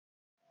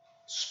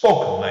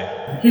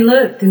Spokenly. He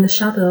lurked in the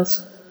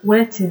shadows,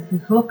 waiting and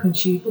hoping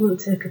she wouldn't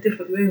take a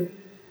different route.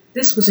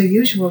 This was her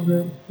usual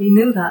room. He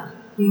knew that.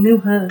 He knew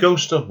her.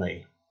 Ghost of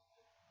Me,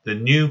 the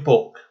new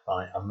book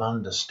by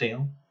Amanda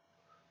Steele,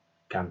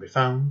 can be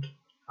found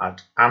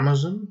at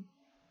Amazon,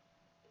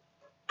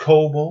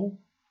 Kobo,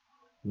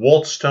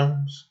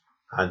 Waterstones,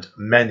 and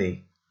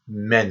many,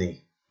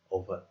 many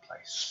other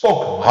places.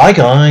 Spokenly. Hi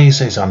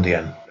guys, it's Andy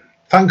N.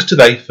 Thanks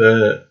today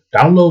for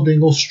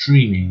downloading or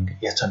streaming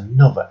yet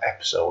another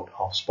episode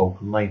of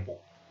Spoken Label.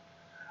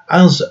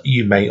 As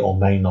you may or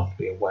may not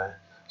be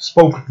aware,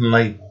 Spoken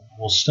Label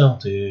was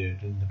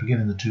started in the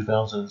beginning of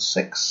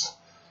 2006,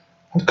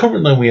 and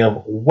currently we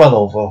have well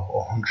over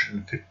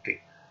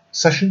 150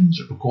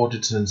 sessions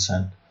recorded since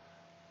then.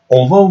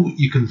 Although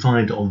you can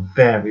find it on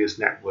various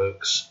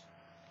networks,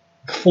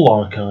 the full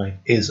archive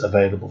is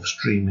available for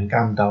streaming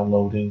and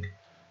downloading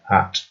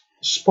at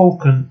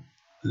Spoken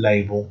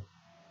Label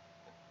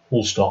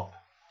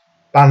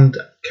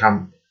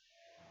bandcamp.com.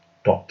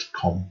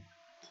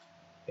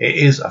 It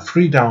is a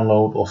free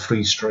download or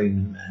free stream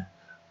in there,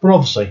 but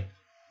obviously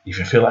if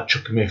you feel like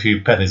chucking me a few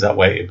pennies that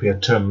way, it'd be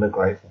eternally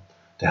grateful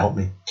to help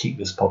me keep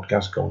this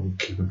podcast going and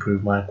keep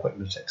improving my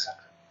equipment, etc.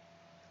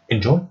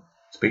 Enjoy.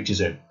 Speak to you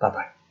soon. Bye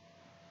bye.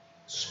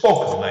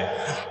 Spoken Label.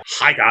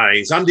 Hi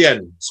guys, Andy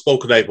N,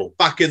 Spoken Label,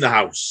 back in the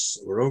house.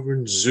 We're over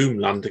in Zoom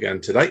land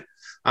again today.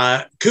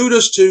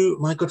 Kudos to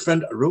my good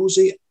friend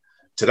Rosie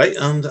today,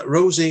 and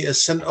Rosie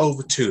has sent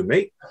over to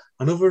me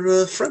and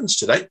other friends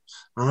today.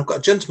 And I've got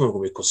a gentleman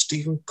with me called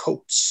Stephen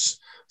Coates.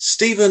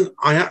 Stephen,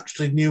 I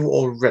actually knew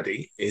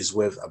already, is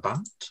with a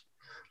band.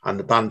 And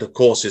the band, of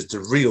course, is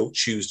The Real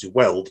Tuesday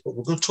Weld. But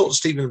we're going to talk to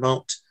Stephen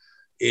about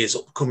his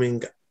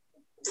upcoming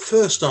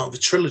first start of a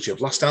trilogy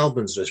of last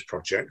albums of this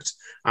project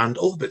and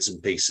other bits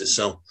and pieces.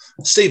 So,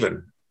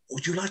 Stephen,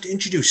 would you like to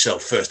introduce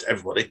yourself first to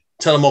everybody?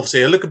 Tell them,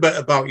 obviously, a little bit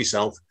about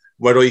yourself,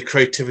 where all your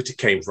creativity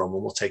came from,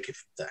 and we'll take it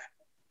from there.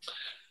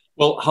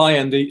 Well, hi,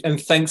 Andy, and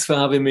thanks for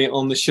having me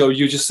on the show.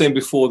 You were just saying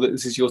before that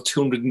this is your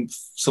 200 and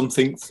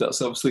something.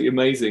 That's absolutely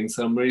amazing.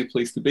 So I'm really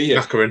pleased to be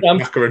here.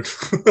 Maccarin.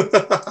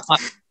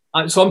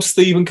 So I'm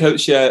Stephen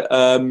Coates.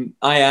 I'm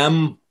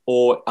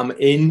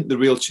in The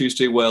Real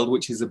Tuesday Weld,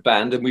 which is a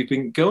band, and we've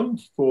been going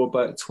for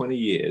about 20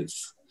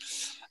 years.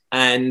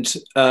 And,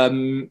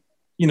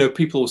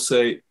 people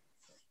say,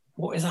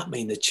 what does that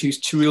mean, the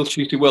Real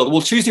Tuesday Weld?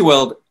 Well, Tuesday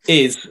Weld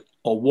is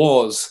or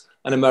was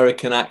an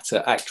American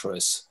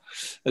actress,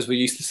 as we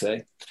used to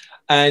say.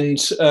 And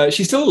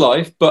she's still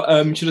alive,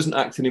 but she doesn't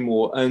act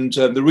anymore. And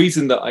the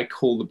reason that I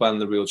call the band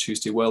The Real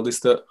Tuesday Weld is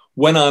that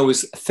when I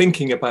was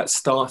thinking about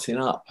starting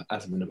up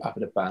as a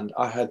band,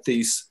 I had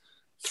these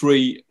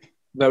three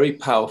very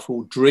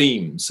powerful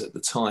dreams at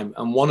the time.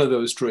 And one of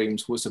those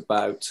dreams was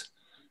about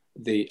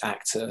the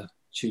actor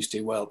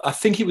Tuesday Weld. I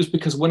think it was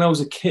because when I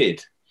was a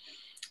kid,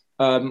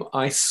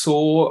 I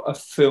saw a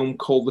film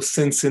called The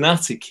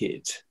Cincinnati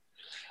Kid,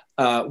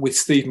 with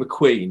Steve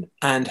McQueen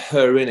and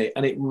her in it,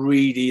 and it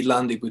really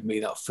landed with me,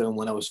 that film,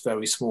 when I was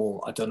very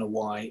small. I don't know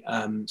why.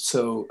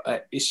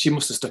 She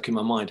must have stuck in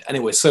my mind.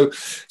 Anyway, so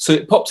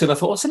it popped in. I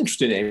thought, what's an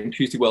interesting name,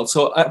 Tuesday Weld.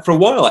 So for a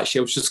while, actually,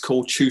 I was just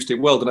called Tuesday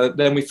Weld, and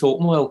then we thought,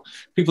 well,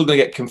 people are going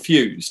to get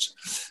confused.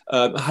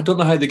 I don't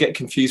know how they get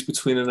confused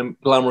between a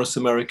glamorous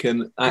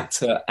American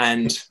actor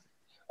and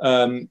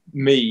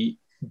me.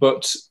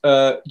 But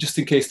just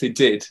in case they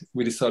did,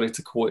 we decided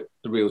to call it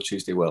The Real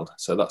Tuesday Weld.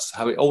 So that's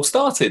how it all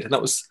started. And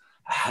that was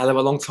a hell of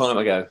a long time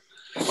ago.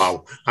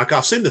 Wow.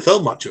 I've seen the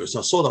film, actually.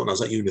 I saw that when I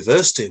was at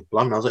university.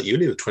 I was at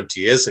uni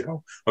 20 years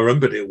ago. I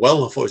remembered it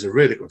well. I thought it was a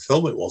really good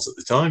film it was at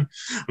the time.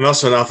 And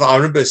that's when I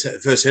remember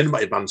first hearing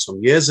about your band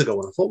some years ago,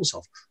 and I thought to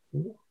myself,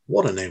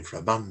 what a name for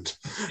a band.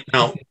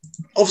 Now,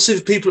 obviously,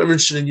 if people are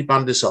interested in your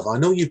band yourself, I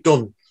know you've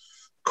done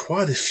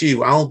quite a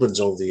few albums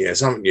over the years,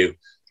 haven't you?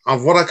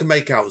 And what I can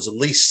make out is at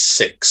least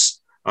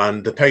 6,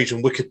 and the page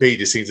on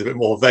Wikipedia seems a bit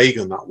more vague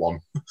on that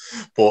one.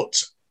 But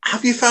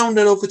have you found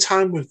that over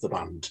time with the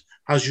band,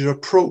 has your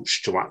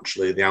approach to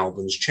actually the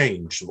albums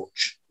changed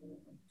much?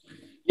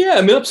 Yeah,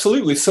 I mean,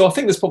 absolutely. So I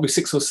think there's probably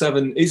 6 or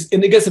 7, and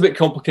it gets a bit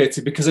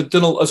complicated because I've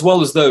done, as well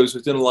as those,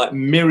 we've done like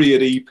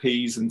myriad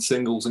EPs and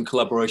singles and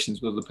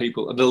collaborations with other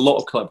people, and a lot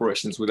of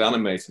collaborations with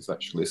animators,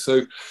 actually.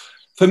 So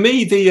for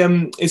me,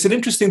 it's an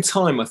interesting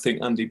time, I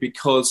think, Andy,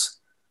 because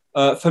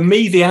for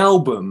me, the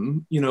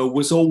album,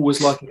 was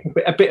always like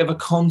a bit of a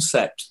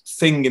concept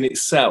thing in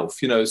itself,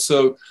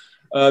 So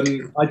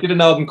I did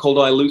an album called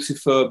I,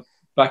 Lucifer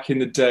back in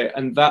the day,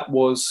 and that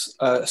was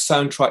a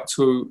soundtrack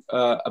to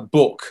a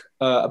book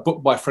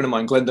by a friend of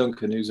mine, Glenn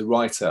Duncan, who's a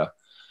writer.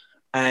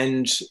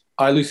 And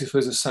I, Lucifer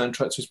is a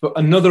soundtrack to his book.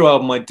 Another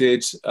album I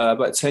did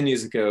about 10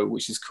 years ago,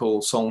 which is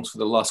called Songs for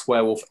the Last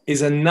Werewolf,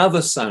 is another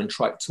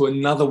soundtrack to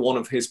another one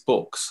of his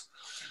books.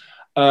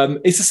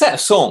 It's a set of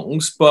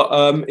songs,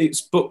 but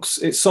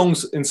it's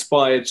songs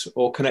inspired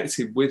or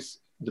connected with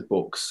the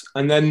books.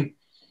 And then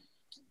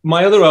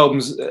my other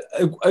albums,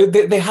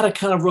 they had a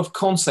kind of rough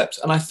concept.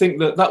 And I think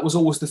that was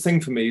always the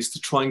thing for me, is to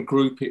try and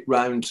group it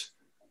round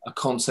a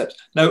concept.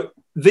 Now,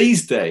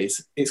 these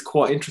days, it's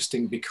quite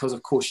interesting because,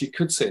 of course, you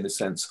could say, in a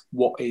sense,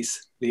 what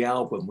is the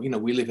album? You know,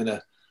 we live in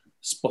a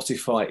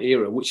Spotify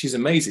era, which is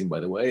amazing, by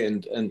the way.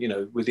 And you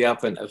know, with the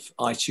advent of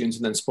iTunes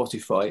and then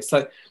Spotify, it's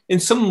like, in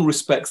some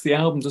respects, the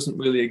album doesn't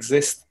really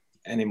exist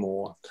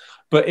anymore.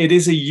 But it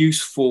is a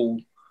useful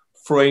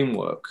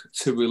framework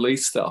to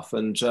release stuff.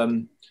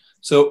 And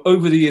so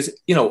over the years,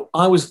 you know,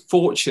 I was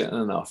fortunate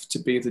enough to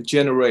be the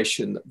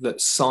generation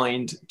that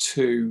signed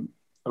to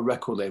a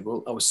record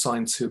label. I was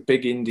signed to a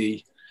big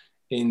indie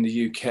in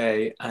the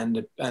UK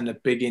and a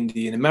big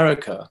indie in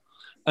America.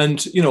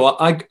 And, you know,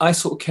 I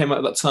sort of came out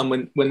at that time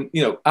when,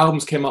 you know,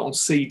 albums came out on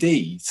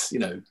CDs, you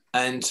know,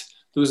 and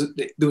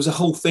there was a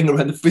whole thing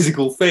around the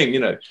physical thing, you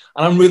know, and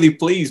I'm really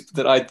pleased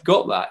that I'd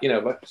got that, you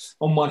know,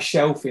 on my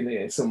shelf in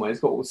here somewhere. It's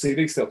got all the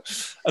CD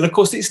stuff. And of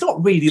course, it's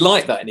not really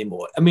like that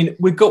anymore. I mean,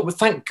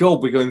 thank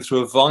God we're going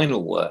through a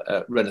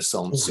vinyl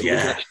renaissance. Oh,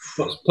 yeah.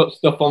 We can put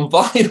stuff on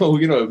vinyl,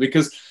 you know,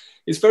 because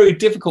it's very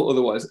difficult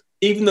otherwise,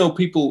 even though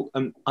people,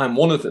 and I'm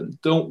one of them,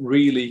 don't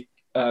really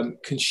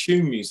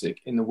consume music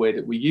in the way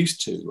that we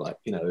used to, like,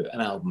 you know, an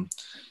album.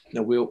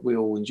 You know, we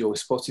all enjoy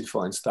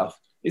Spotify and stuff.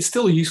 It's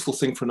still a useful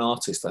thing for an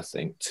artist, I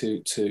think,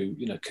 to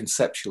you know,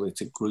 conceptually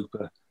to group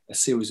a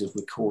series of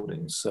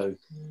recordings. So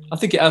I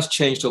think it has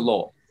changed a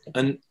lot,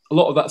 and a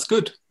lot of that's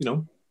good, you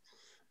know.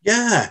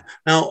 Yeah.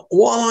 Now,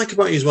 what I like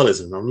about you as well is,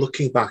 and I'm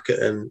looking back at,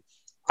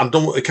 I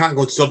don't want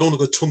to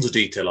go tons of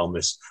detail on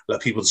this.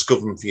 Let people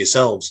discover them for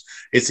yourselves.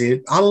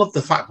 I love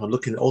the fact I'm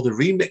looking at all the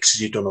remixes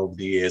you've done over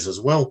the years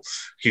as well.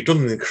 You've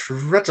done an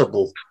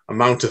incredible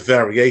amount of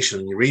variation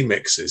in your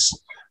remixes,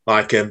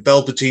 like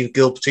Belbertine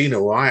Gilbertino,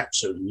 who I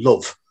absolutely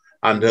love,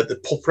 and the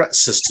Pupret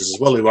Sisters as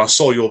well, who I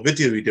saw your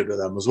video you did with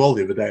them as well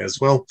the other day as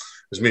well.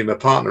 As me and my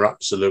partner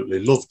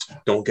absolutely loved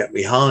Don't Get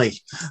Me High,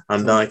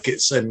 and like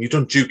you've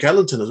done Duke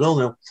Ellington as well.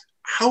 Now,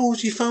 how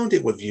have you found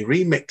it with your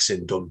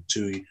remixing done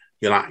to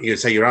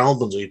your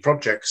albums or your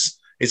projects?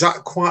 Is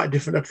that quite a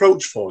different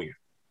approach for you?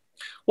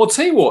 Well, I'll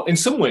tell you what, in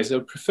some ways I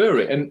would prefer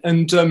it,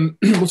 and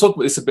we'll talk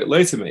about this a bit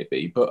later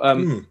maybe, but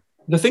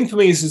the thing for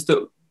me is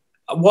that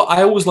what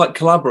I always like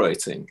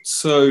collaborating.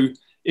 So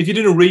if you're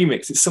doing a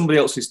remix, it's somebody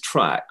else's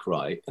track,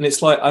 right? And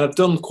it's like, I've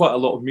done quite a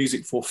lot of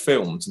music for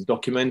films and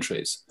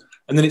documentaries,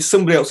 and then it's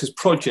somebody else's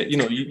project. You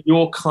know,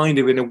 you're kind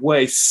of in a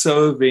way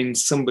serving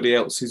somebody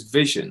else's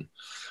vision.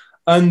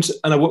 And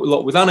I work a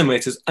lot with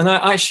animators, and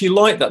I actually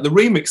like that. The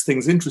remix thing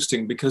is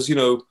interesting because, you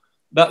know,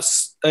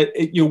 that's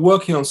you're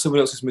working on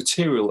somebody else's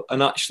material,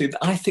 and actually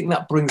I think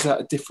that brings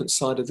out a different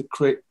side of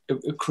the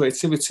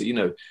creativity. You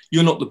know,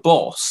 you're not the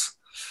boss.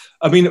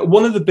 I mean,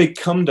 one of the big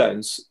come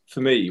downs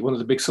for me, one of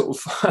the big sort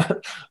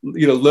of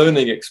you know,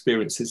 learning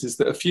experiences is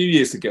that a few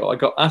years ago I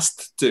got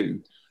asked to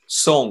do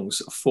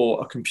songs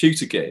for a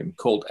computer game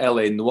called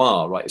LA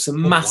Noire, right? It's a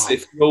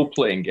massive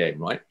role-playing game,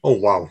 right? Oh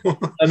wow!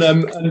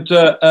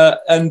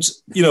 and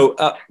you know,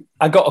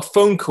 I got a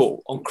phone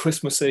call on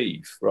Christmas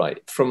Eve,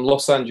 right, from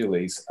Los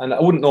Angeles, and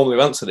I wouldn't normally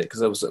have answered it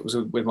because I was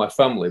with my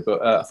family,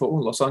 but I thought, oh,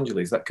 Los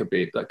Angeles, that could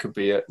be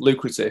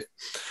lucrative.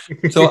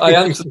 So I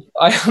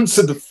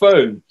answered the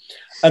phone,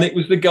 and it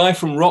was the guy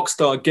from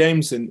Rockstar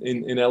Games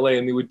in LA,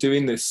 and they were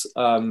doing this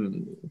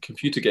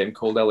computer game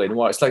called LA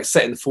Noire. It's like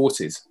set in the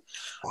 40s.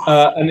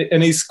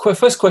 And his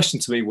first question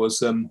to me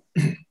was,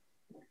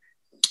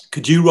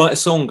 could you write a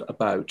song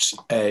about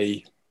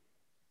a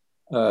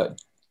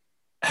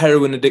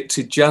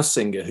heroin-addicted jazz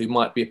singer who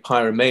might be a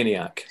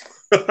pyromaniac?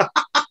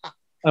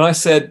 And I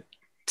said,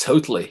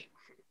 totally.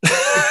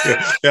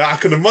 Yeah, I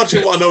can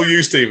imagine what I know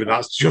you, Stephen.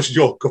 That's just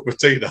your cup of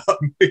tea. That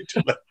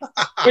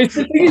the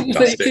thing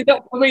is,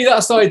 for me,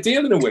 that's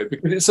ideal in a way,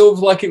 because it's sort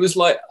of like, it was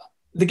like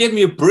they gave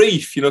me a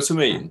brief, you know what I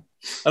mean?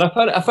 And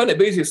I found it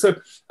easier. So,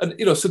 and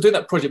you know, so doing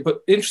that project.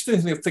 But the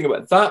interesting thing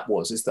about that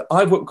is that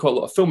I've worked with quite a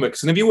lot of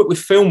filmmakers, and if you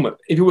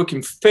work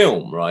in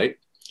film, right,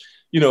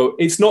 you know,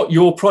 it's not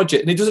your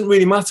project, and it doesn't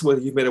really matter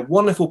whether you've made a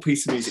wonderful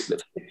piece of music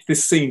that fits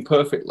this scene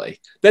perfectly.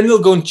 Then they'll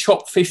go and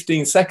chop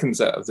 15 seconds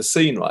out of the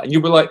scene, right? And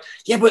you'll be like,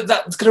 yeah, but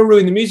that's going to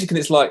ruin the music. And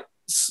it's like,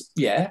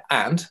 yeah,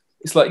 and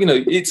it's like, you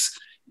know, it's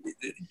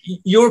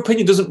your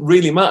opinion doesn't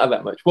really matter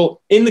that much.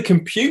 Well, in the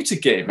computer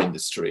game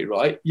industry,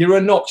 right, you're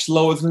a notch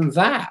lower than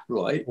that,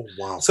 right? Oh,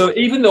 wow. So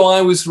even though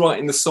I was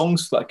writing the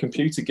songs for that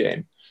computer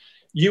game,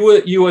 you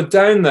were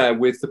down there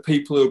with the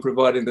people who are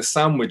providing the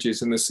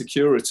sandwiches and the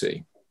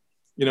security.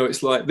 You know,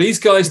 it's like these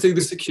guys do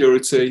the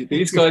security,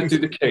 these guys do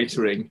the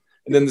catering,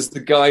 and then there's the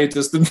guy who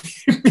does the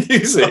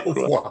music. Oh,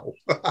 wow.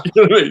 You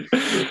know what I mean?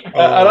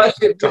 And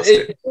actually,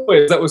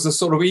 that was a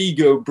sort of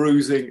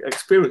ego-bruising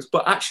experience.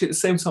 But actually, at the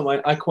same time,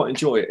 I quite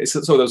enjoy it. So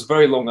that was a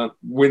very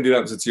long-winded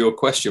answer to your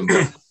question.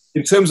 But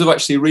in terms of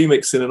actually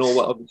remixing and all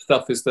that other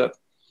stuff, is that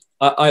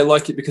I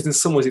like it because in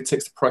some ways it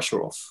takes the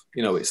pressure off.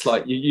 You know, it's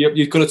like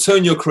you've got to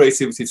turn your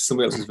creativity to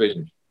somebody else's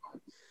vision.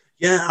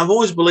 Yeah, I've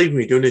always believed in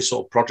me doing this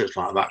sort of projects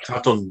like that.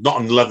 I've done, not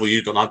on the level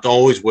you've done, I've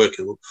always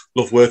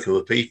love working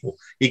with people.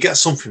 You get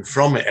something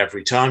from it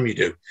every time you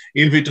do.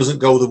 Even if it doesn't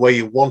go the way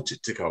you want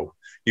it to go,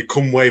 you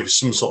come away with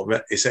some sort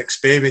of, it's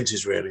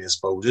experiences really, I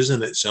suppose,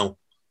 isn't it? So,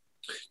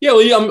 Yeah,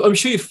 well, yeah, I'm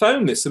sure you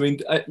found this. I mean,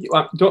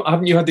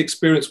 haven't you had the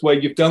experience where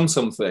you've done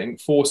something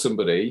for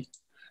somebody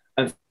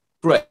and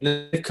great,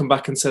 and they've come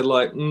back and said,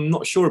 like,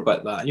 not sure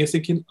about that. And you're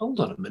thinking, hold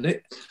on a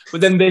minute.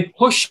 But then they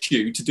push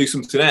you to do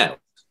something else.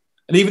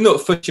 And even though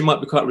at first you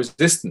might be quite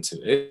resistant to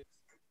it,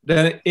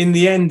 then in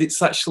the end,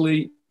 it's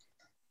actually,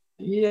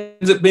 yeah,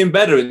 ends up being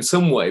better in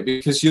some way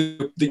because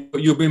you're being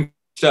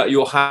pushed out of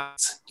your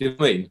hat. Do you know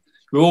what I mean?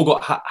 We've all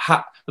got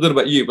I don't know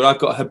about you, but I've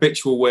got a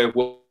habitual way of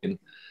working.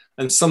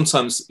 And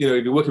sometimes, you know,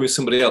 if you're working with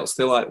somebody else,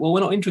 they're like, well, we're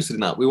not interested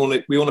in that. We want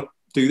to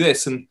do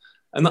this. And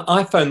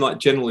I found that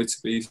generally to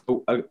be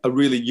a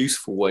really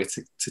useful way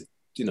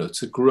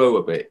to grow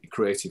a bit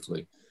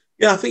creatively.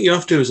 Yeah, I think you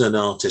have to as an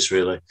artist,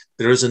 really.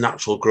 There is a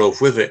natural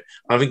growth with it.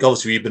 I think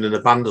obviously you've been in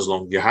a band as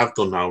long as you have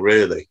done now,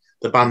 really.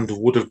 The band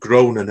would have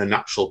grown in a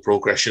natural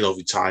progression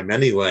over time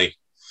anyway.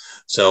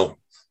 So,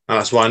 and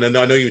that's why, and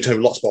I know you told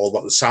lots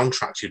about the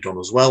soundtracks you've done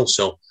as well.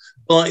 So,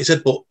 but like you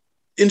said, but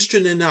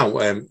interesting now,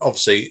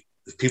 obviously,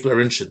 if people are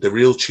interested, the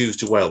Real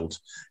Tuesday Weld,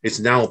 it's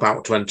now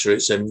about to enter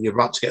its, you're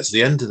about to get to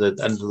the end of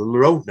the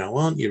road now,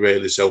 aren't you,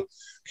 really? So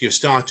you've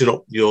started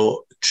up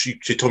you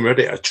told me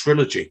already, a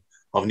trilogy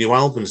of new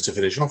albums to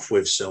finish off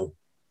with, so.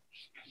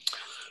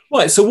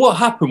 Right, so what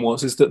happened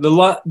was that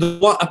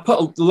I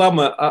put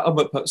the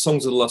album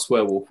Songs of the Last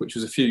Werewolf, which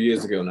was a few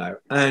years ago now,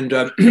 and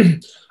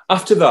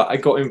after that I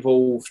got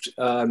involved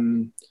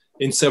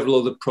in several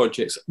other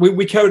projects.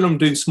 We carried on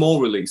doing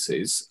small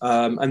releases,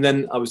 and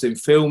then I was in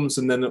films,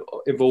 and then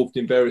involved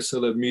in various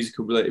other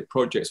musical related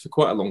projects for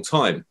quite a long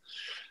time.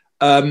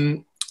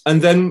 And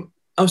then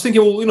I was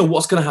thinking, well, you know,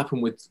 what's going to happen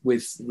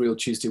with Real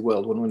Tuesday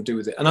Weld? What do I want to do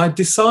with it? And I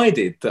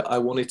decided that I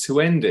wanted to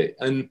end it.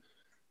 And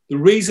the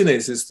reason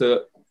is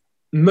that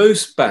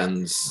most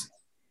bands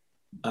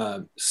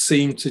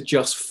seem to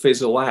just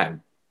fizzle out,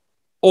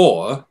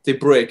 or they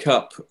break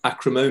up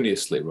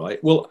acrimoniously,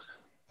 right? Well,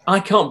 I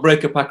can't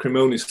break up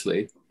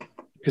acrimoniously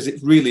because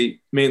it's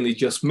really mainly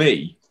just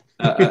me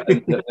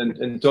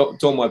and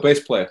Don, my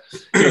bass player.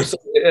 You know, so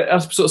I'm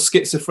sort of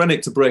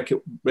schizophrenic to break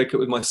up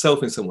with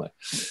myself in some way.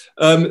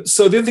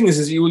 So the other thing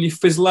is you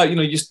fizzle out. You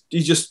know, you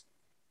just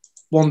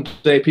one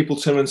day people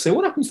turn around and say,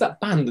 "What happened to that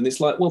band?" And it's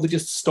like, well, they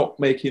just stopped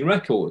making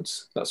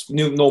records. That's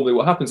normally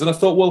what happens. And I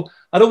thought, well,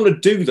 I don't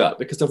want to do that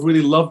because I've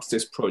really loved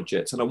this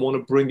project and I want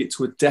to bring it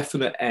to a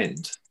definite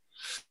end.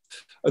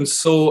 And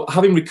so,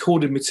 having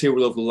recorded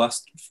material over the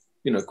last,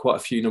 you know, quite a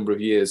few number of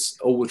years,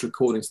 always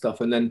recording stuff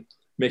and then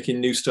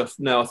making new stuff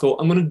now, I thought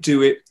I'm going to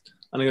do it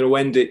and I'm going to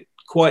end it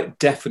quite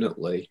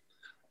definitely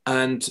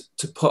and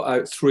to put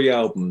out 3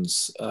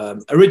 albums.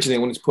 Originally, I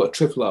wanted to put a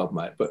triple album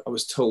out, but I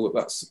was told that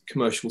that's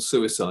commercial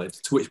suicide,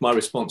 to which my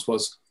response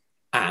was,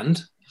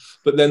 and?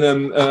 But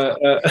then,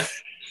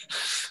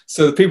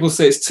 so the people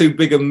say it's too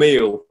big a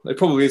meal. It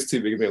probably is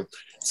too big a meal.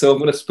 So I'm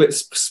going to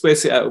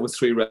space it out over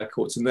 3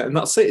 records, and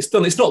that's it. It's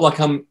done. It's not like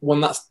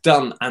when that's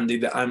done, Andy,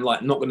 that I'm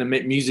like not going to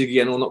make music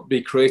again or not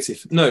be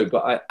creative. No,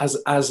 but as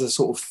a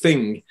sort of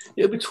thing,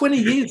 it'll be 20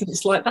 years, and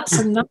it's like that's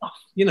enough.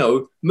 You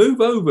know, move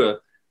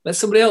over, let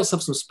somebody else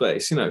have some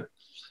space. You know.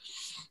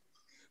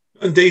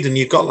 Indeed, and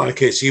you've got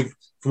like it's you.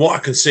 From what I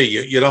can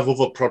see, you'll have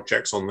other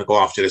projects on the go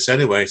after this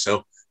anyway.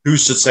 So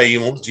who's to say you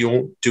won't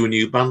do a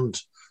new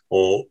band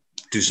or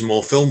do some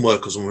more film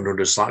work or something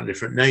under a slightly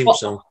different name? Well,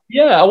 so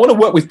yeah, I want to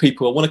work with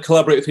people. I want to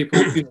collaborate with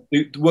people, you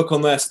know, work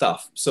on their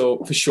stuff. So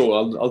for sure,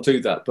 I'll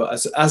do that. But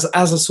as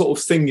a sort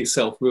of thing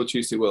itself, Real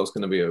Tuesday World's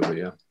going to be over.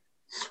 Yeah.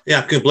 Yeah,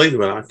 I completely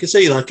with that. I can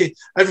see like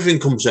everything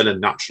comes in and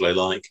naturally.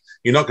 Like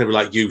you're not going to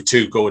be like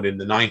U2 going in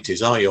the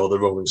 90s, are you? Or the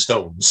Rolling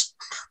Stones.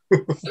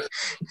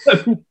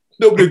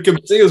 Nobody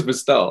can see us but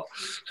start.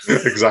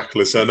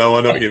 Exactly. So no,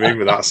 I know what you mean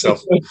with that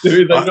stuff.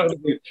 You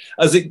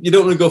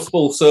don't want to go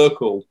full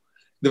circle.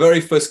 The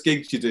very first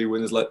gigs you do when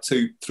there's like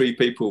 2-3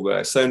 people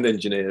there, sound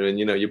engineer and,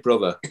 you know, your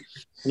brother.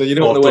 You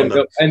don't want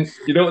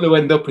to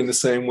end up in the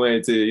same way,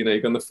 do you? You know,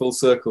 you've gone the full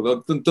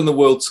circle. Done the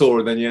world tour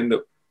and then you end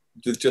up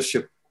with just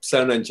your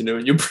sound engineer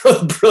and your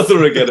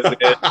brother again at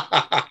the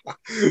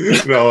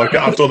end. No,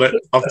 I've done it.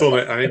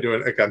 I ain't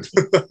doing it again.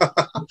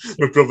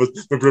 my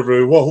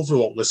brother, well, hopefully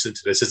won't listen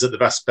to this. Isn't the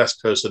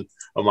best person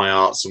on my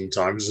art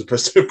sometimes. The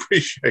best to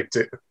appreciate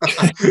it.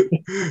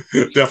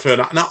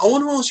 Definitely not. Now, I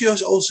want to ask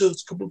you also a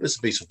couple of bits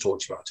and pieces I've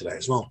talked about today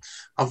as well.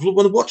 I've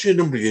been watching a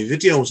number of your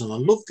videos and I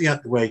love the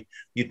way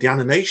the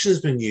animation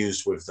has been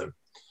used with them.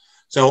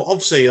 So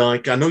obviously,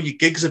 like I know your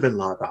gigs have been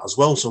like that as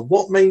well. So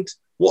what's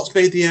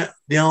made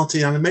the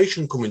arty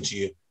animation come into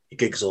your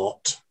gigs a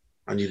lot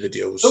and your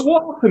videos? So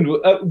what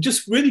happened?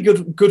 Just really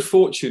good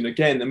fortune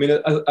again. I mean,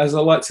 as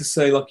I like to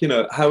say, like, you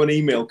know, how an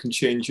email can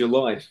change your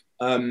life.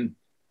 You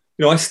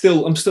know, I'm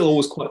still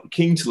always quite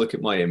keen to look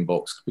at my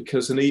inbox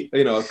because you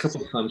know, a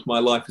couple of times my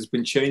life has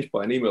been changed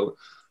by an email.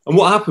 And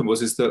what happened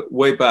is that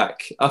way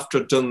back after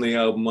I'd done the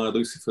album My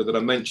Lucifer that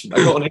I mentioned, I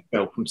got an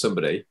email from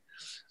somebody.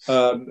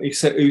 Who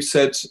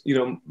said, you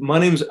know, my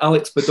name's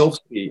Alex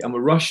Badovsky. I'm a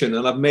Russian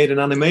and I've made an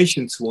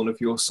animation to one of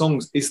your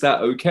songs. Is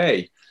that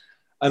okay?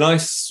 And I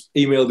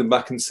emailed him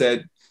back and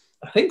said,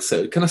 I think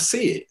so. Can I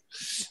see it?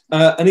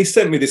 And he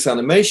sent me this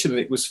animation and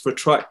it was for a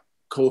track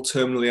called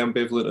Terminally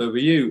Ambivalent Over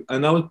You.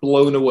 And I was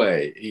blown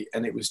away.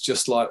 And it was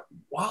just like,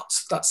 what?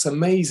 That's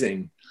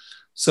amazing.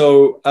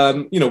 So,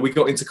 we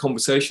got into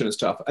conversation and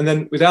stuff. And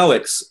then with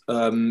Alex,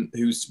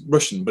 who's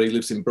Russian, but he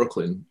lives in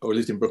Brooklyn, or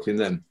lived in Brooklyn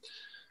then,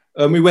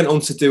 we went on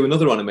to do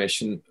another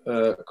animation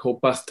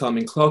called Bath Time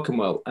in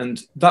Clerkenwell.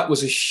 And that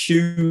was a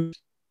huge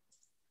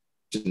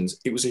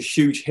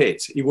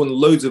hit. He won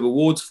loads of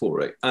awards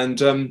for it.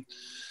 And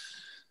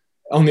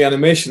on the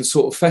animation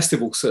sort of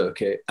festival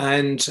circuit.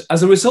 And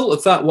as a result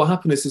of that, what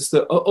happened is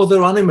that other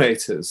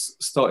animators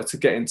started to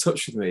get in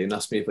touch with me and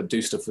ask me if I'd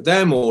do stuff for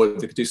them or if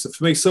they could do stuff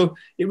for me. So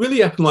it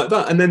really happened like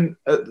that. And then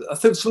I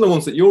think some of the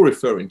ones that you're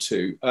referring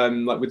to,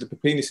 like with the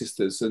Papini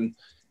sisters, and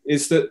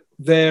is that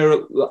they're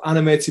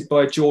animated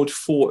by George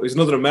Fort, who's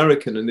another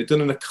American, and they've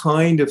done in a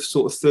kind of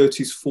sort of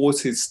 30s,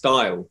 40s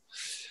style.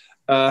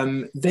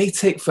 They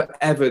take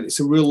forever. It's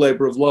a real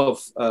labour of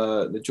love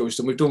that George's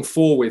done. We've done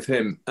 4 with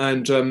him.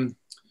 And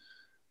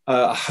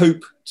I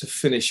hope to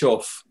finish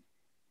off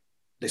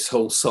this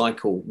whole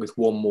cycle with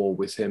 1 more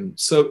with him.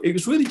 So it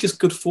was really just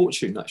good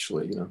fortune,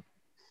 actually, A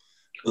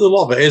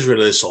lot of it is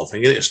really this sort of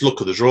thing. It's luck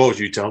of the draw, as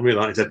you tell me.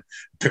 Like I said,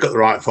 pick up the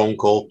right phone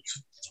call,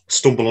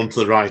 stumble onto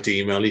the right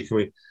email.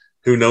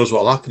 Who knows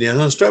what'll happen? Yeah,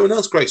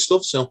 that's great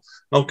stuff. So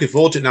I'm looking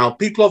forward to it now.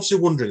 People obviously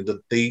wondering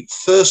that the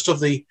first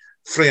of the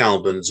 3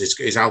 albums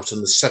is out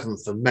on the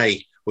 7th of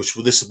May, which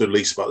this will be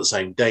released about the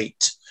same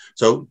date.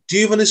 So do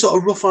you have any sort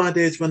of rough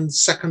ideas when the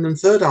 2nd and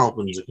 3rd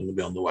albums are going to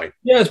be on the way?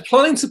 Yeah, I was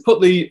planning to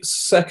put the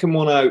 2nd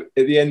one out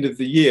at the end of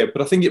the year,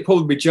 but I think it'll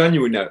probably be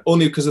January now,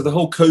 only because of the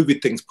whole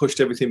COVID thing's pushed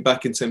everything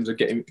back in terms of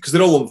getting, because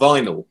they're all on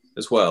vinyl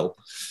as well.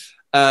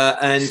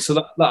 And so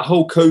that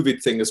whole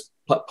COVID thing has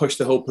pushed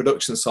the whole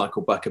production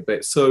cycle back a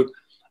bit. So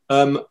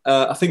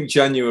I think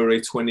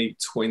January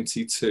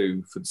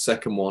 2022 for the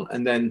 2nd one,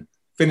 and then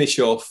finish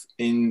off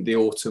in the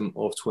autumn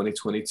of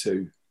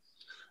 2022.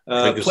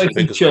 Play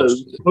some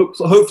shows.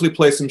 Hopefully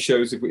play some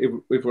shows if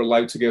we're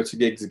allowed to go to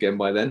gigs again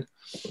by then.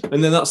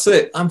 And then that's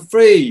it. I'm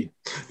free.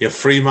 You're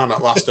free man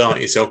at last,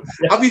 aren't you? So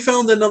have you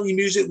found that your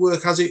music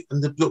work,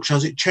 and the production,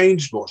 has it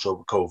changed much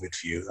over COVID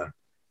for you then?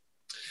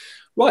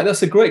 Right,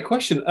 that's a great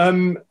question.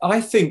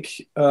 I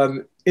think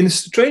in a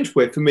strange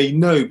way for me,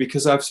 no,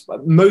 because I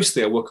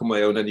work on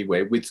my own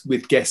anyway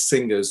with guest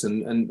singers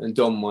and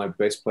Dom, my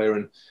bass player,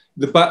 and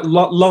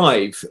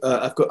live.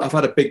 I've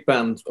had a big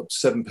band up to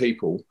 7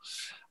 people.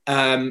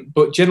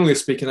 But generally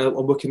speaking, I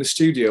work in a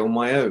studio on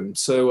my own.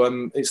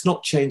 So it's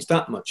not changed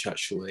that much,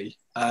 actually.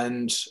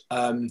 And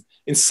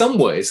in some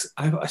ways,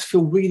 I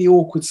feel really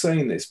awkward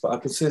saying this, but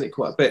I've been saying it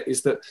quite a bit,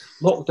 is that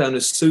lockdown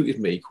has suited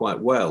me quite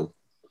well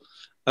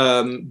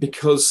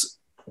because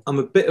I'm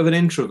a bit of an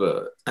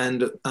introvert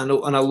and I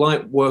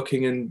like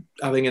working and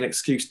having an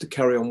excuse to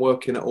carry on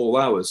working at all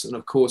hours. And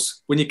of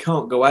course, when you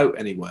can't go out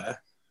anywhere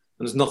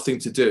and there's nothing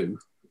to do,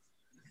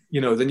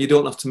 then you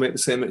don't have to make the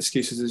same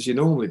excuses as you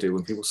normally do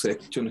when people say, do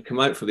you want to come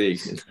out for the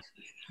evening?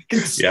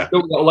 Yeah.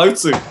 Don't get allowed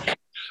to.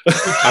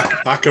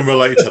 I can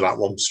relate to that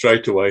one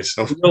straight away.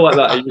 So you're like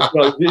that.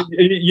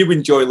 You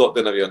enjoy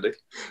lockdown, have you, Andy?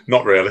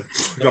 Not really.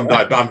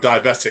 I'm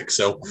diabetic,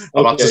 so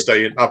I've had to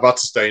stay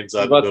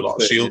inside and do a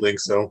lot of shielding.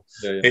 So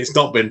It's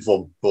not been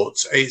fun,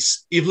 but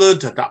you've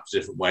learned to adapt to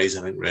different ways,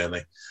 I think,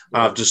 really.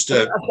 I've just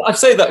I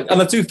say that,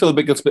 and I do feel a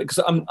bit guilty because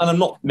I'm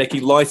not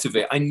making light of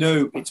it. I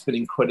know it's been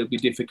incredibly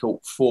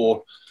difficult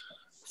for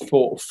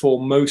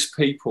most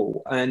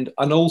people, and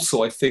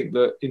also I think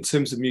that in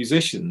terms of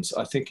musicians,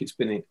 I think it's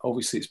been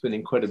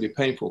incredibly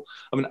painful.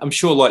 I mean, I'm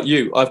sure, like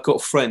you, I've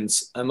got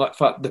friends, and like, in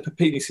fact, the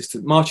Papini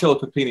sister, Marcella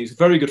Papini, is a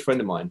very good friend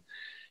of mine.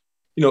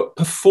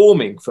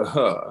 Performing for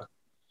her,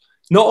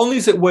 not only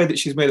is it a way that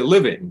she's made a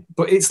living,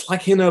 but it's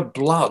like in her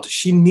blood.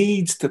 She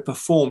needs to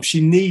perform.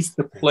 She needs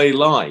to play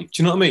live.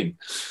 Do you know what I mean?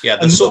 Yeah,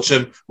 there's what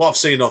I've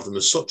seen of them,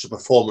 there's such a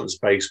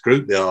performance-based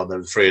group they are,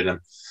 the 3 of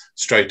them,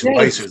 straight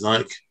away. So it's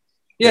like...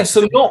 Yeah,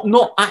 so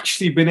not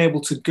actually being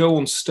able to go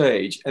on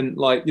stage and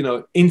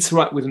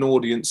interact with an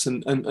audience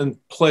and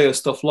play her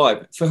stuff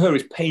live, for her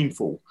is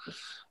painful.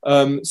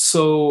 I've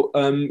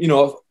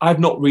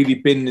not really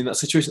been in that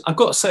situation. I've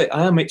got to say,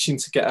 I am itching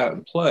to get out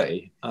and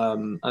play,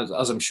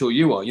 as I'm sure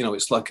you are.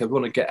 It's like I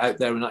want to get out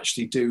there and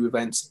actually do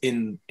events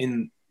in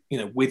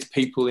with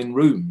people in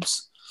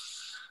rooms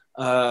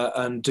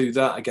and do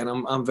that again.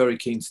 I'm very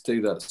keen to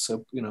do that.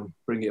 So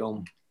bring it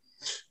on.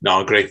 No,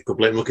 I agree.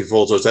 Completely looking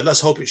forward to it.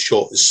 Let's hope it's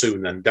short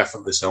soon then,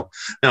 definitely so.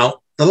 Now,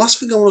 the last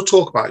thing I want to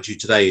talk about to you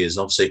today is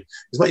about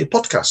your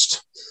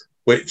podcast,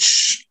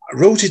 which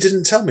Rosie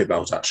didn't tell me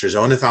about, actually.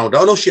 So I only found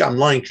out. Oh, no, I'm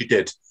lying, she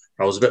did.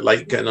 I was a bit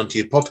late getting onto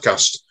your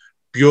podcast,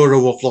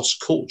 Bureau of Lost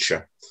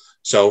Culture.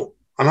 So,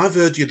 and I've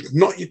heard you,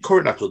 not your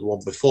current episode, the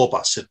one before,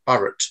 but Sid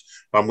Barrett.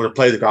 But I'm going to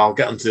play the guy. I'll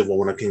get onto the other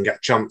one when I can get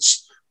a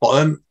chance.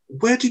 But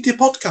where did your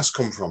podcast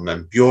come from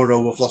then,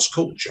 Bureau of Lost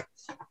Culture?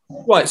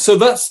 Right, so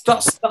that's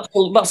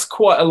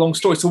quite a long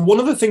story. So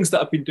one of the things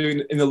that I've been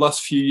doing in the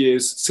last few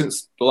years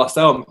since the last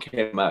album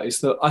came out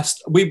is that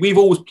we've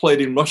always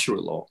played in Russia a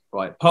lot,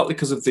 right? Partly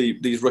because of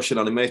these Russian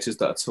animators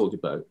that I told you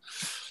about.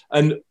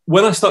 And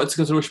when I started to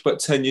go to Russia about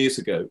 10 years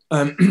ago,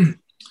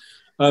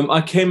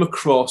 I came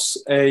across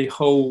a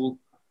whole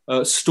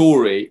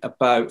story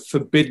about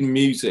forbidden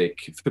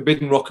music,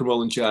 forbidden rock and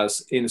roll and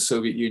jazz in the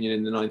Soviet Union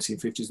in the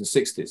 1950s and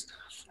 60s.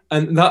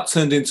 And that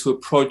turned into a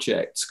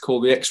project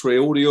called the X-Ray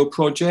Audio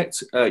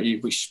Project,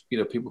 which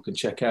people can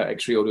check out,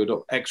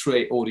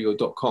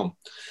 xrayaudio.com.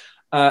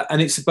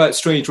 And it's about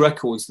strange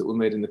records that were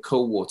made in the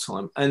Cold War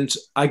time. And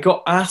I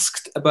got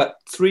asked about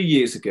 3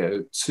 years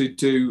ago to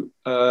do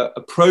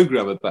a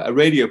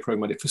radio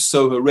program for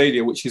Soho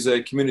Radio, which is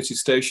a community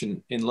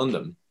station in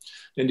London,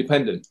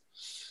 independent.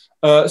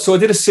 So I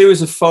did a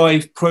series of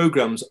 5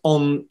 programs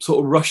on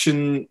sort of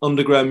Russian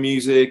underground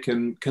music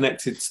and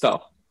connected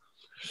stuff.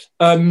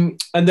 And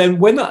then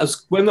when that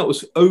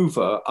was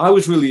over, I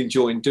was really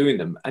enjoying doing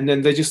them. And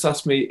then they just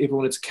asked me if I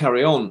wanted to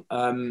carry on.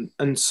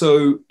 And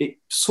so it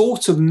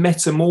sort of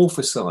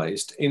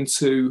metamorphosized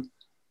into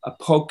a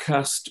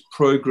podcast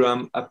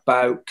program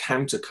about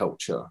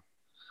counterculture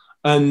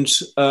and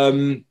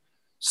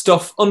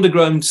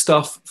underground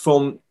stuff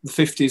from the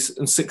 50s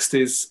and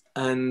 60s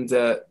and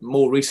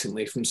more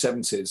recently from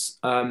 70s.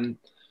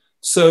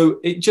 So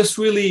it just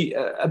really,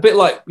 a bit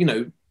like,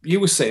 you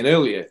were saying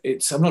earlier,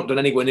 I've not done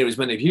anywhere near as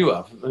many of you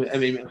have. I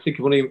mean, I think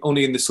I'm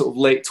only in the sort of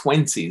late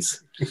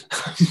 20s.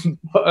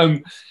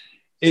 But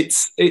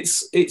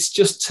it's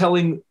just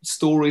telling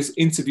stories,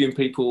 interviewing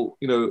people.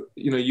 You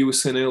were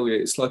saying earlier,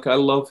 it's like I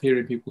love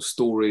hearing people's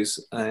stories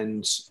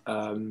and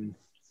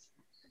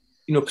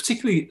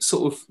particularly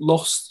sort of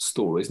lost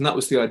stories. And that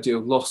was the idea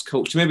of lost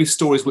culture. Maybe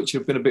stories which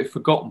have been a bit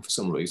forgotten for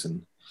some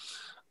reason.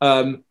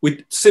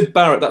 With Syd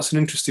Barrett, that's an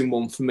interesting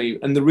one for me.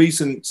 And the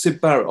reason Syd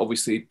Barrett,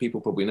 obviously,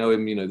 people probably know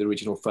him, the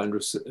original founder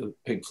of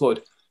Pink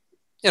Floyd,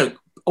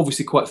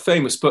 obviously quite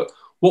famous. But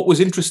what was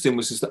interesting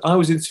was that I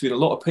was interviewing a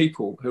lot of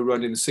people who were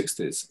around in the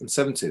 60s and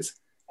 70s,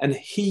 and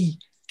he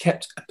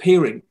kept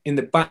appearing in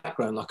the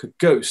background like a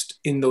ghost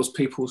in those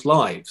people's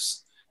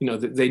lives.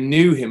 That they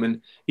knew him,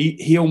 and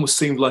he almost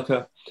seemed like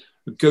a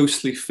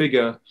ghostly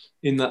figure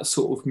in that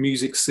sort of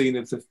music scene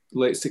of the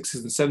late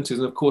 60s and 70s.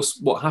 And of course,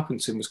 what happened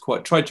to him was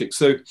quite tragic.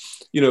 So,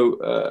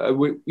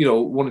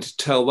 wanted to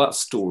tell that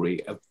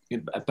story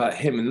about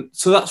him. And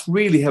so that's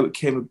really how it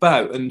came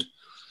about. And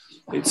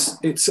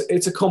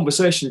it's a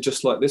conversation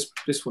just like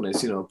this one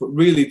is, but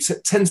really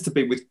tends to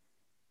be with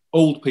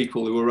old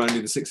people who were around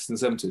in the 60s and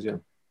 70s, yeah.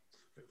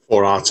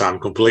 For our time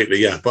completely,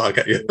 yeah, but I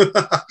get you.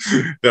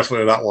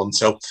 Definitely that one.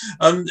 So,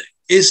 do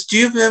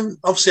you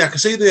obviously I can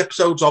see the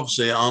episodes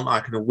obviously aren't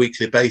like on a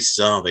weekly basis,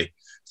 are they?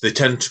 They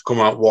tend to come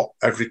out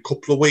every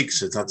couple of weeks.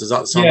 Does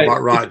that sound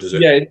about right? Does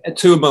it? Yeah,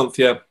 2 a month.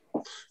 Yeah.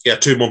 Yeah,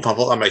 2 months. I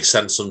thought that makes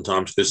sense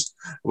sometimes because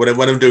when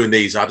I'm doing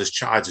these, I just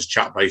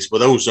chat based. But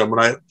those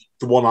the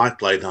one I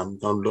played, I'm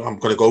going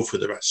to go for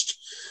the rest.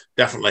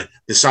 Definitely,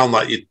 they sound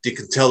like you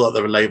can tell that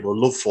they're a labour of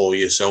love for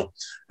you. So,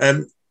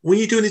 when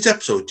you're doing this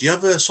episode, do you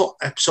have a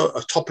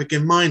topic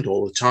in mind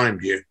all the time?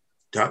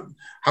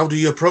 How do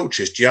you approach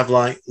this? Do you have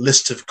like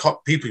lists of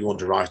people you want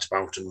to write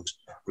about and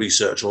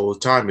research all the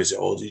time? Is it,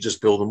 or do you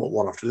just build them up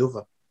one after the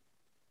other?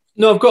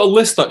 No, I've got a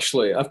list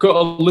actually. I've got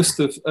a list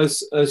of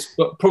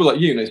probably like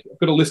you, I've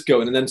got a list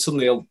going, and then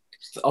suddenly I'll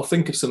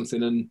think of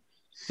something and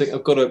think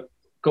I've got to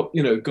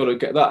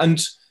get that, and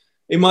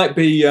it might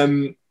be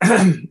so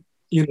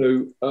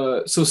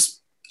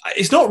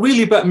it's not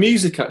really about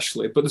music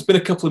actually, but there's been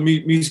a couple of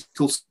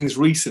musical things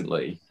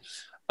recently,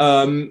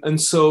 and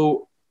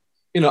so.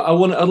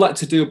 I'd like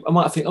to do. I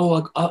might think,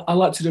 I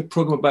like to do a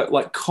program about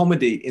like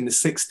comedy in the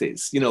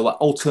 60s. Like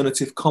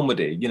alternative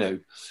comedy.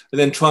 And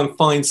then try and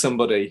find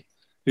somebody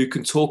who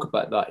can talk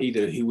about that,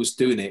 either who was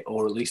doing it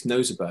or at least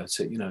knows about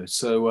it.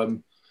 So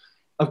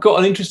I've got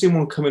an interesting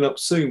one coming up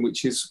soon,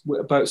 which is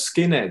about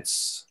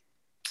skinheads.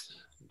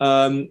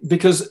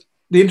 Because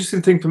the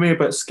interesting thing for me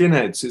about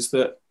skinheads is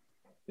that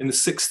in the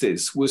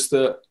 60s was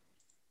that.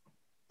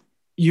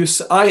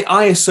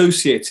 I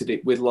associated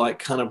it with like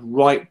kind of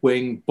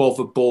right-wing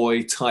bother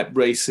boy type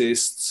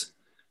racists,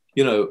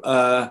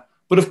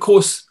 but of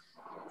course,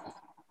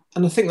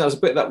 and I think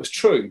that was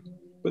true.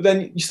 But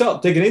then you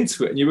start digging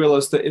into it and you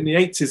realize that in the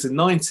 80s and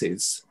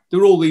 90s, there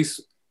were all these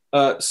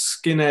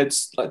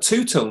skinheads, like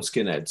two-tone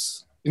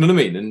skinheads, you know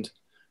what I mean? And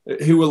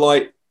who were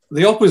like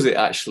the opposite,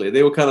 actually.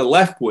 They were kind of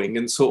left-wing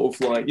and sort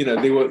of like,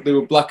 they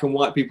were black and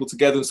white people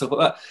together and stuff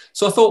like that.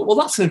 So I thought, well,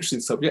 that's an interesting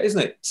subject,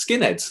 isn't it?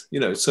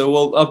 Skinheads,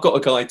 So, I've got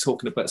a guy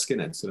talking about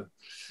skinheads.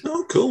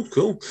 Oh,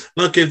 cool.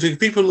 Look, if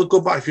people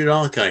go back to your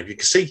archive, you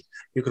can see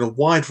you've got a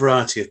wide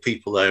variety of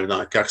people there.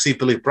 Like, I can see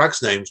Billy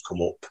Bragg's names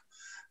come up.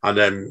 And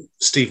then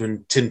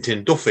Stephen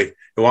Tintin Duffy,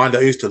 who I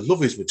used to love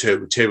his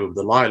material with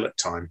the Lilac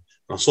Time.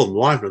 And I saw them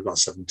live when I was about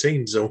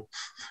 17, so...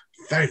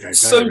 Very, very,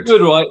 so very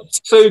good, right?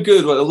 So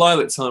good, right? The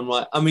Lilac Time,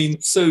 right? I mean,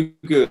 so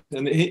good.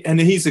 And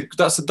he's I've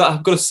got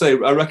to say,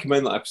 I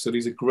recommend that episode.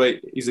 He's a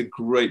great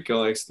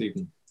guy,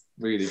 Stephen.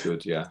 Really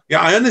good, yeah. Yeah,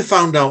 I only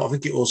found out, I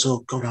think it was, I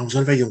was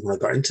very young when I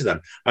got into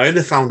them. I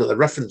only found out the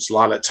reference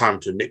Lilac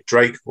Time to Nick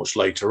Drake much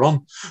later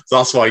on. So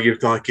that's why you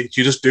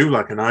just do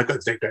like, and I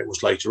got Nick Drake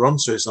much later on.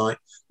 So it's like,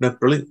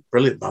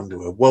 brilliant band,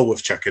 well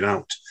worth checking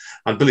out.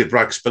 And Billy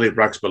Bragg's Billy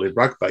Bragg,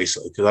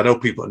 basically, because I know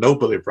people that know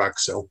Billy Bragg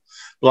still.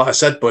 But like I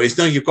said, but it's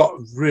you've got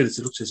really,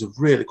 it's a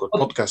really good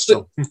podcast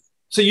still.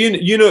 So do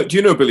you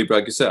know Billy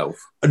Bragg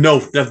yourself?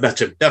 No, never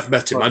met him.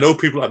 Right. I know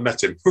people that have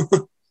met him.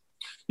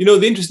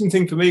 The interesting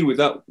thing for me with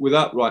that,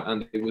 right,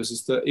 Andy,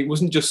 is that it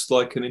wasn't just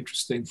like an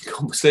interesting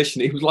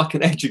conversation. It was like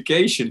an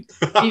education.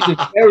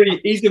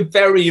 He's a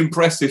very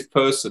impressive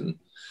person.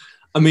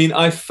 I mean,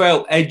 I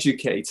felt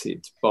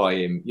educated by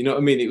him. You know what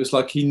I mean? It was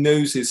like he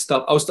knows his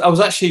stuff. I was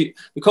actually,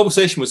 the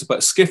conversation was about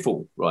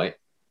skiffle, right?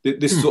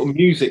 This sort of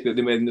music that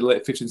they made in the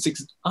late 50s and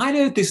 60s. I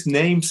heard this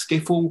name,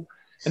 skiffle,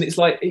 and it's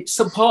like,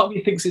 some part of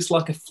me thinks it's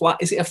like a flat.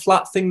 Is it a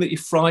flat thing that you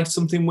fry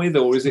something with,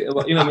 or is it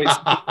like,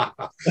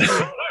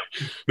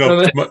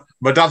 No,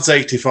 my dad's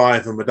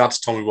 85, and my dad's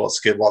told me what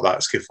that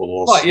skiffle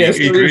was. Right, yeah,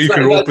 he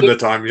grew up in the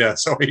time,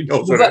 so he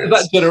knows what it is.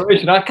 That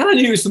generation. I kind of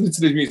knew something to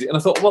do with music, and I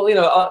thought, well,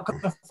 I've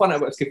got to find out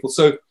about skiffle.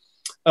 So,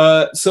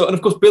 and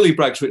of course, Billy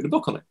Bragg's written a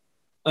book on it,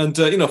 and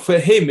for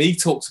him, he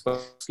talks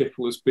about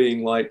skiffle as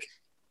being like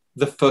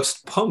the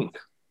first punk.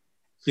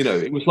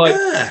 It was like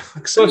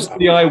first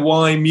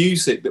DIY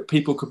music that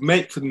people could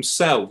make for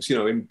themselves,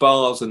 in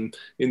bars and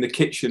in the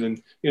kitchen,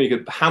 and you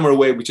could hammer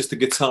away with just a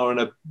guitar and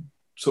a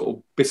sort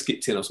of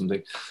biscuit tin or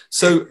something.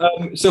 So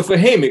for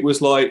him, it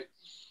was like,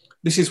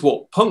 this is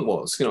what punk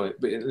was, in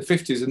the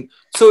 50s. And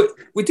so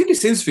we did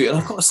this interview, and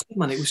I've got to say,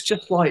 man, it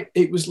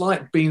was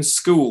like being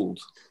schooled,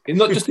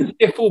 not just in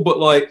skiffle, but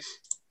like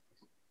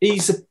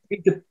he's a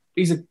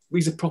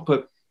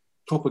proper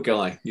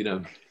guy,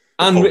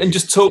 and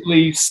just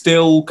totally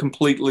still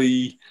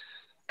completely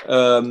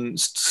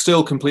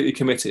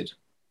committed.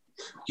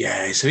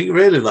 Yeah, I think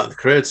really like the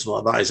career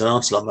like that is an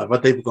artist like that.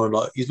 But they've been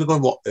going he's been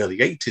going early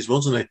 80s,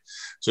 wasn't he?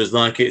 So it's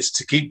like it's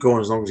to keep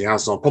going as long as he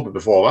has done, probably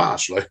before that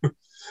actually. But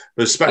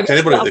respect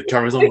anybody that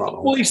carries on that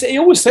long. Well, he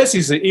always says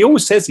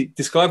he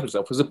describes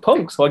himself as a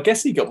punk. So I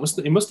guess he must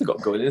have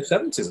got going in the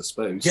 70s, I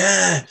suppose.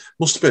 Yeah,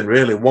 must have been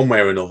really one way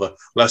or another.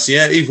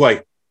 Either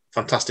way,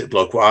 fantastic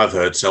bloke. What I've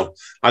heard. So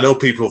I know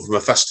people from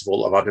a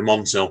festival that have had him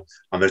on still,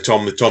 and they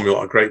told me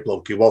what a great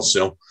bloke he was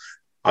still.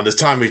 And the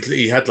time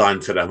he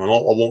headlined for them, and I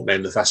won't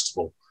name the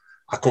festival,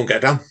 I couldn't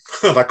get down.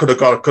 I could have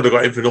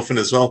got in for nothing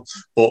as well,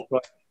 but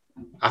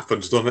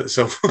happens, done it.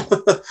 So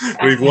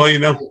either way,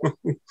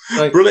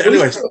 Brilliant.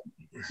 Anyways,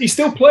 he's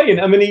still playing.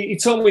 I mean, he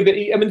told me that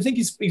I think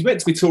he's meant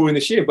to be touring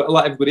this year, but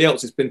like everybody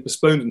else, it's been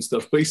postponed and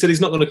stuff. But he said he's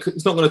not going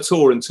to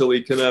tour until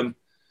he can.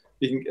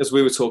 As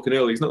we were talking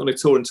earlier, he's not going to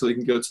tour until he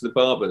can go to the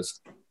barbers.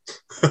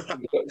 I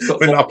think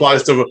that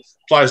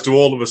applies to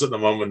all of us at the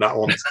moment. That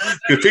one,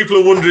 because people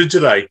are wondering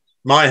today.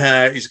 My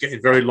hair is getting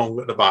very long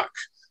at the back,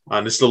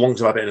 and it's the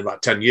longest I've had it in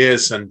about 10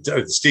 years. And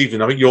Stephen,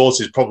 I think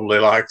yours is probably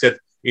like I said,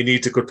 you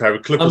need a good pair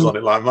of clippers on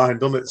it like mine,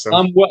 doesn't it? So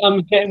I'm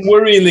getting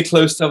worryingly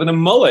close to having a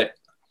mullet.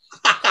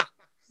 I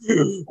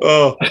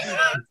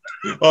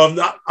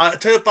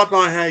tell you how bad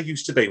my hair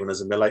used to be when I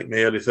was in my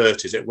early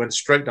 30s. It went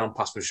straight down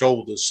past my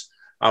shoulders.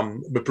 My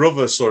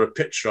brother saw a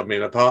picture of me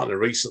and my partner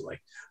recently,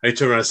 and he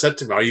turned around and said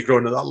to me, "Are you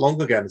growing it that long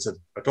again?" I said,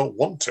 "I don't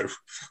want to."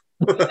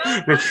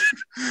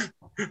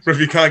 But if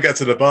you can't get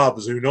to the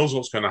barbers, who knows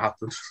what's going to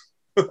happen?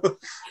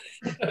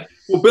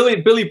 Well,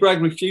 Billy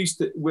Bragg refused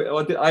to.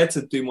 I had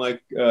to do my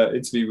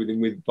interview with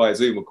him via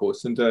Zoom, of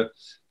course, but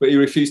he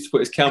refused to put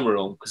his camera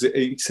on because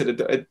he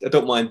said, "I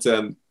don't mind,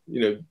 I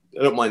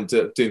don't mind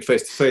doing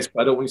face to face,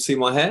 but I don't want you to see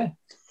my hair."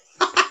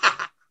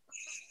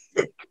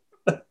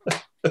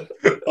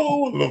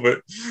 Oh, I love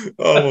it!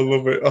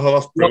 Oh,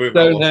 that's brilliant.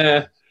 Lockdown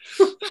hair.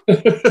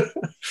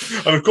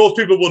 And of course,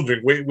 people are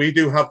wondering, we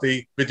do have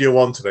the video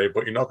on today,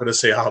 but you're not going to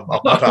see how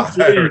bad our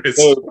hair is.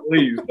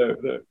 Please,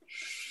 no.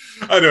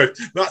 Anyway,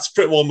 that's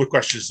pretty well my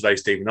questions today,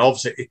 Stephen.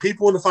 Obviously, if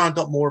people want to find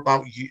out more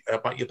about your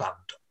band,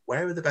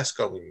 where are the best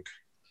going?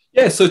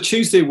 Yeah, so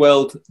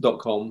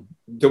TuesdayWeld.com,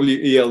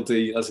 WELD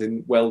as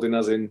in welding,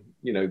 as in,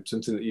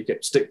 something that you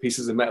get stick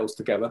pieces of metals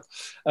together.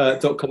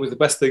 .com is the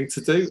best thing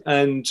to do.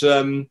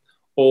 And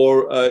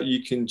or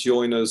you can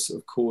join us,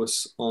 of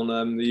course,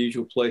 on the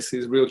usual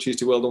places, Real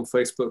Tuesday Weld on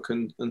Facebook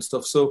and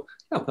stuff. So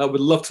yeah, I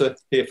would love to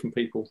hear from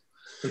people.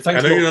 And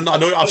thanks. I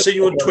know. I've seen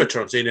you on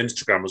Twitter. I've seen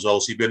Instagram as well.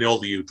 So you've been on all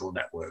the usual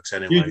networks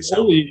anyway.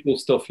 All the usual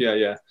stuff.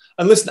 Yeah.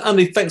 And listen,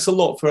 Andy, thanks a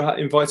lot for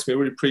inviting me. I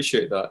really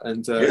appreciate that.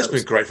 And it's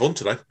been great fun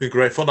today. It's been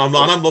great fun.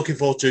 I'm looking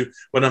forward to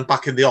when I'm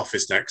back in the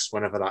office next,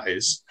 whenever that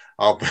is.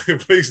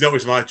 Please know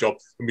it's my job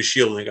and be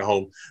shielding at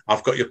home.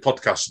 I've got your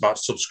podcast about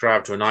to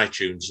subscribe to an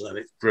iTunes, and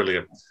it's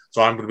brilliant.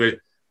 So I'm going to be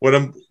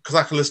because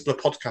I can listen to a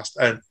podcast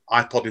and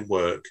iPod in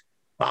work.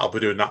 I'll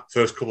be doing that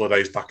first couple of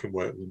days back in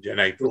work in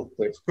April.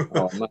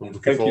 Oh,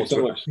 thank you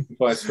so much.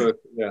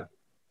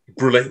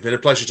 Brilliant. It's been a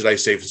pleasure today,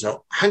 Stephen.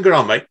 So hang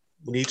around, mate.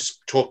 We need to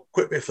talk a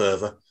quick bit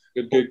further.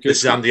 Good. This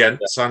is Andy N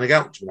signing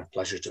out. It's been a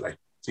pleasure today.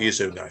 See you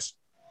soon, guys.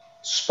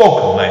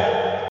 Spoken,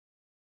 mate.